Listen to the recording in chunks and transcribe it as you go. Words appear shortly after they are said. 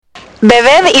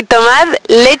Bebed y tomad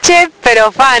leche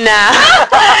profana.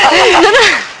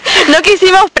 No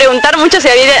quisimos preguntar mucho si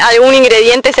había algún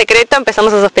ingrediente secreto,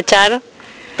 empezamos a sospechar.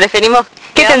 Preferimos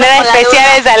que tendrá de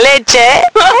especial esa leche.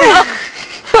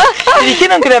 Me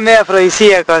dijeron que era medio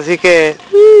afrodisíaco, así que...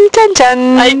 Chan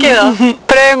chan. Ahí quedó.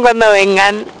 Prueben cuando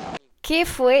vengan. ¿Qué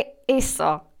fue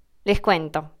eso? Les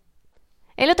cuento.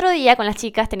 El otro día con las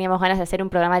chicas teníamos ganas de hacer un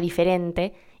programa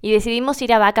diferente y decidimos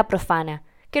ir a Vaca Profana,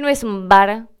 que no es un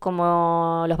bar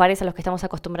como los bares a los que estamos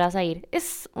acostumbrados a ir.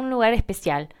 Es un lugar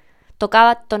especial.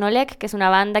 Tocaba Tonolec, que es una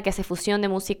banda que hace fusión de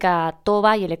música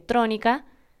toba y electrónica.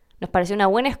 Nos pareció una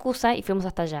buena excusa y fuimos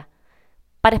hasta allá.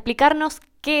 Para explicarnos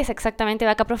qué es exactamente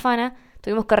Vaca Profana,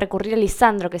 tuvimos que recurrir a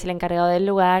Lisandro, que es el encargado del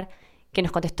lugar, que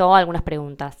nos contestó algunas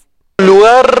preguntas. Un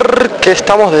lugar que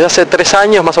estamos desde hace 3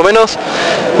 años más o menos,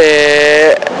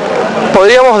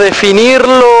 podríamos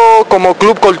definirlo como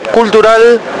club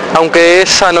cultural, aunque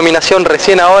esa nominación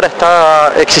recién ahora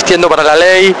está existiendo para la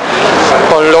ley,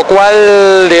 con lo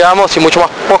cual, digamos, y mucho más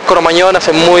post-cromañón,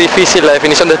 hace muy difícil la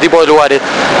definición de este tipo de lugares.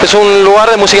 Es un lugar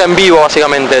de música en vivo,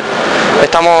 básicamente.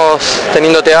 Estamos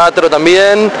teniendo teatro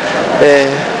también.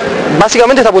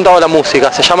 Básicamente está apuntado a la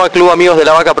música. Se llama Club Amigos de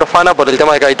la Vaca Profana por el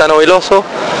tema de Caetano Veloso,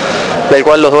 del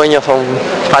cual los dueños son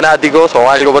fanáticos o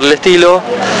algo por el estilo.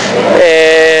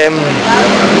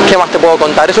 ¿Qué más te puedo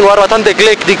contar? Es un lugar bastante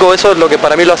ecléctico, eso es lo que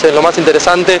para mí lo hace lo más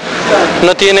interesante.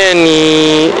 No tiene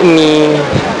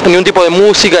ni un tipo de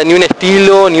música, ni un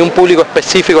estilo, ni un público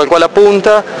específico al cual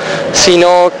apunta,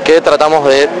 sino que tratamos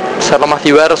de ser lo más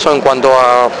diverso en cuanto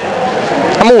a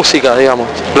música, digamos.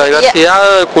 La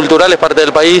diversidad cultural es parte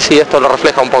del país y esto lo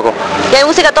refleja un poco. ¿Y hay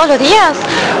música todos los días?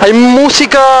 Hay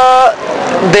música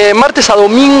de martes a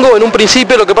domingo en un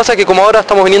principio, lo que pasa es que como ahora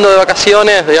estamos viniendo de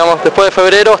vacaciones, digamos, después de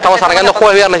febrero, estamos arrancando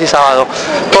jueves, viernes y sábado.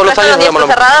 Todos los años está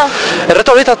cerrado. El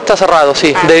resto del día está cerrado,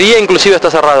 sí. De día inclusive está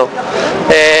cerrado.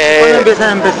 ¿Cuándo empiezan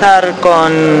a empezar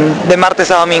con de martes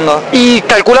a domingo? Y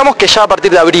calculamos que ya a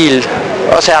partir de abril.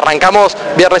 O sea, arrancamos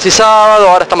viernes y sábado,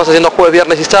 ahora estamos haciendo jueves,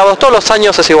 viernes y sábado, todos los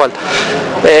años es igual.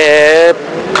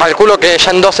 Calculo que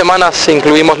ya en 2 semanas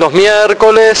incluimos los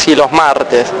miércoles y los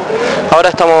martes.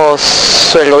 Ahora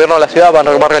el gobierno de la ciudad va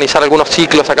a organizar algunos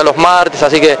ciclos acá los martes,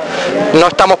 así que no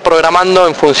estamos programando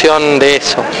en función de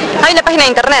eso. Hay una página de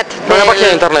internet. Una página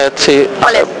de internet, sí.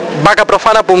 ¿Cuál es?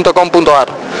 vacaprofana.com.ar.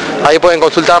 Ahí pueden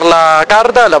consultar la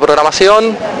carta, la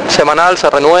programación semanal, se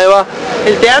renueva.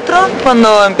 ¿El teatro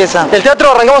cuándo empieza? El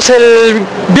teatro arrancamos el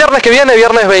viernes que viene,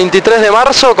 viernes 23 de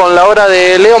marzo, con la obra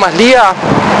de Leo Maslía,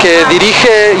 que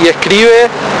dirige y escribe,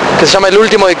 que se llama El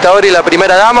último dictador y la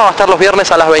primera dama. Va a estar los viernes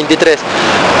a las 23.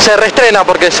 Se reestrena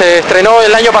porque se estrenó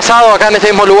el año pasado acá en este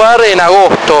mismo lugar en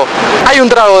agosto. Hay un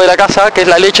trago de la casa que es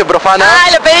la leche profana. ¡Ah,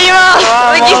 lo pedimos!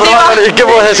 ¡Riquísimo! ¿Qué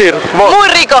puedes decir? ¿Vos? Muy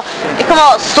rico. Es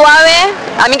como suave.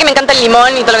 A mí que me encanta el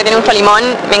limón y todo lo que tiene gusto a limón,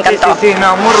 me encantó. Sí,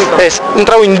 no, muy rico. Es un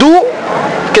trago hindú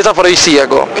que es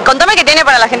afrodisíaco. Contame qué tiene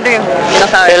para la gente que no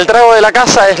sabe. El trago de la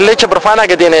casa es leche profana,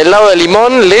 que tiene helado de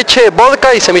limón, leche,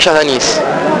 vodka y semillas de anís.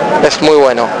 Es muy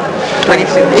bueno.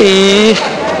 Buenísimo. ¿Y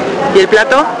el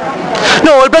plato?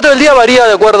 No, el plato del día varía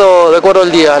de acuerdo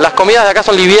al día. Las comidas de acá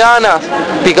son livianas,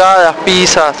 picadas,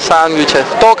 pizzas, sándwiches,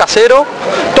 todo casero,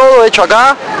 todo hecho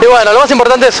acá. Y bueno, lo más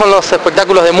importante son los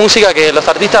espectáculos de música, que los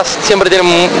artistas siempre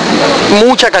tienen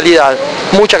mucha calidad,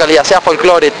 sea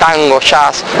folclore, tango,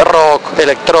 jazz, rock,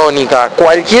 electrónica,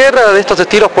 cualquiera de estos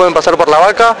estilos pueden pasar por La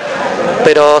Vaca,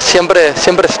 pero siempre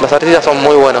los artistas son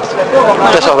muy buenos.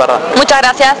 Eso es verdad. Muchas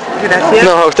gracias. Gracias.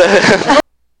 No, a ustedes.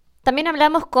 También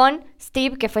hablamos con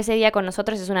Steve, que fue ese día con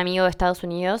nosotros, es un amigo de Estados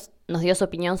Unidos, nos dio su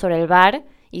opinión sobre el bar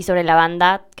y sobre la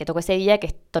banda que tocó ese día, que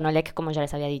es Tonolec, como ya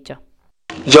les había dicho.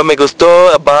 Yo me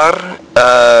gustó el bar,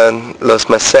 los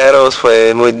meseros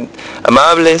fueron muy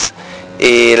amables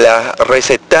y la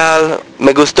recital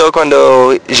me gustó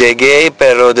cuando llegué,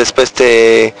 pero después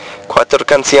de 4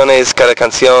 canciones, cada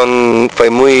canción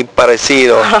fue muy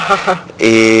parecido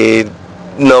y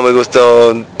no me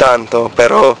gustó tanto,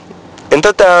 pero en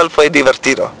total fue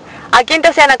divertido. ¿A quién te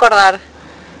hacían acordar?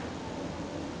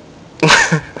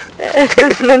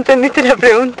 No entendiste la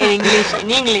pregunta. En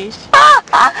inglés.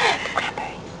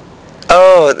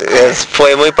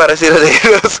 Fue muy parecido de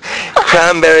los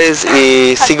Cranberries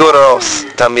y Sigur Rós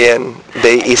también,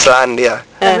 de Islandia.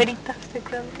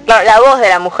 La voz de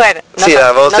la mujer. Sí,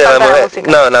 la voz de la mujer.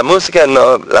 No, la música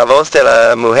no, la voz de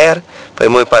la mujer fue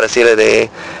muy parecida de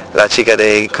la chica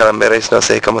de Cranberries, no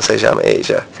sé cómo se llama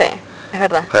ella. Sí, es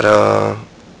verdad. Pero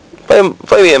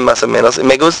fue bien más o menos.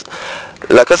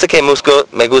 La cosa que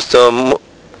me gustó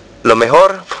lo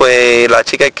mejor fue la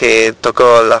chica que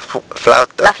tocó la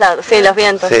flauta. La flauta, sí, los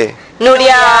vientos. Sí.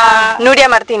 Nuria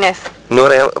Martínez.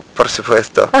 Nuria, por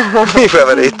supuesto, mi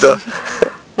favorito.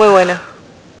 Muy bueno.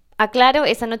 Aclaro,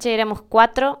 esa noche éramos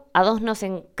 4, a 2 nos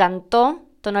encantó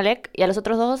Tonolec y a los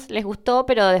otros 2 les gustó,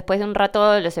 pero después de un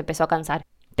rato les empezó a cansar.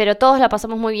 Pero todos la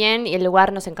pasamos muy bien y el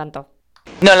lugar nos encantó.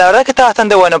 No, la verdad que está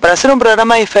bastante bueno. Para hacer un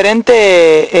programa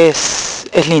diferente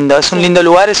es lindo, es un lindo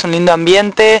lugar, es un lindo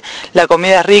ambiente, la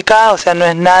comida es rica, o sea, no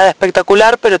es nada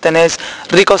espectacular, pero tenés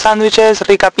ricos sándwiches,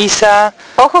 rica pizza.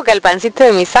 Ojo que el pancito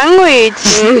de mi sándwich,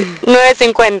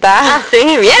 9.50. Ah,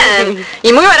 sí, bien.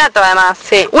 Y muy barato además.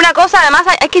 Sí. Una cosa además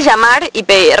hay que llamar y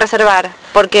reservar,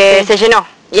 porque se llenó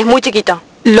y es muy chiquito.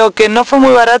 Lo que no fue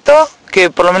muy barato, que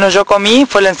por lo menos yo comí,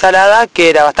 fue la ensalada, que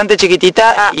era bastante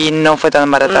chiquitita y no fue tan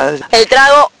barata. El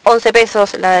trago, 11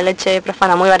 pesos, la de leche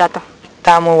profana, muy barato.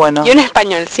 Estaba muy bueno. Y un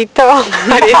españolcito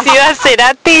parecido a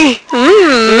Cerati.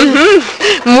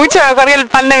 Mucho mejor que el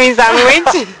pan de mi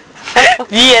sándwich.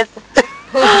 10.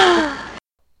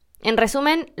 En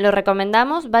resumen, lo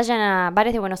recomendamos. Vayan a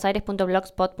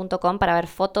baresdebuenosaires.blogspot.com para ver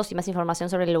fotos y más información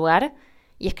sobre el lugar.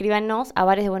 Y escríbanos a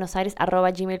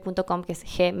baresdebuenosaires@gmail.com, que es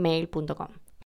gmail.com.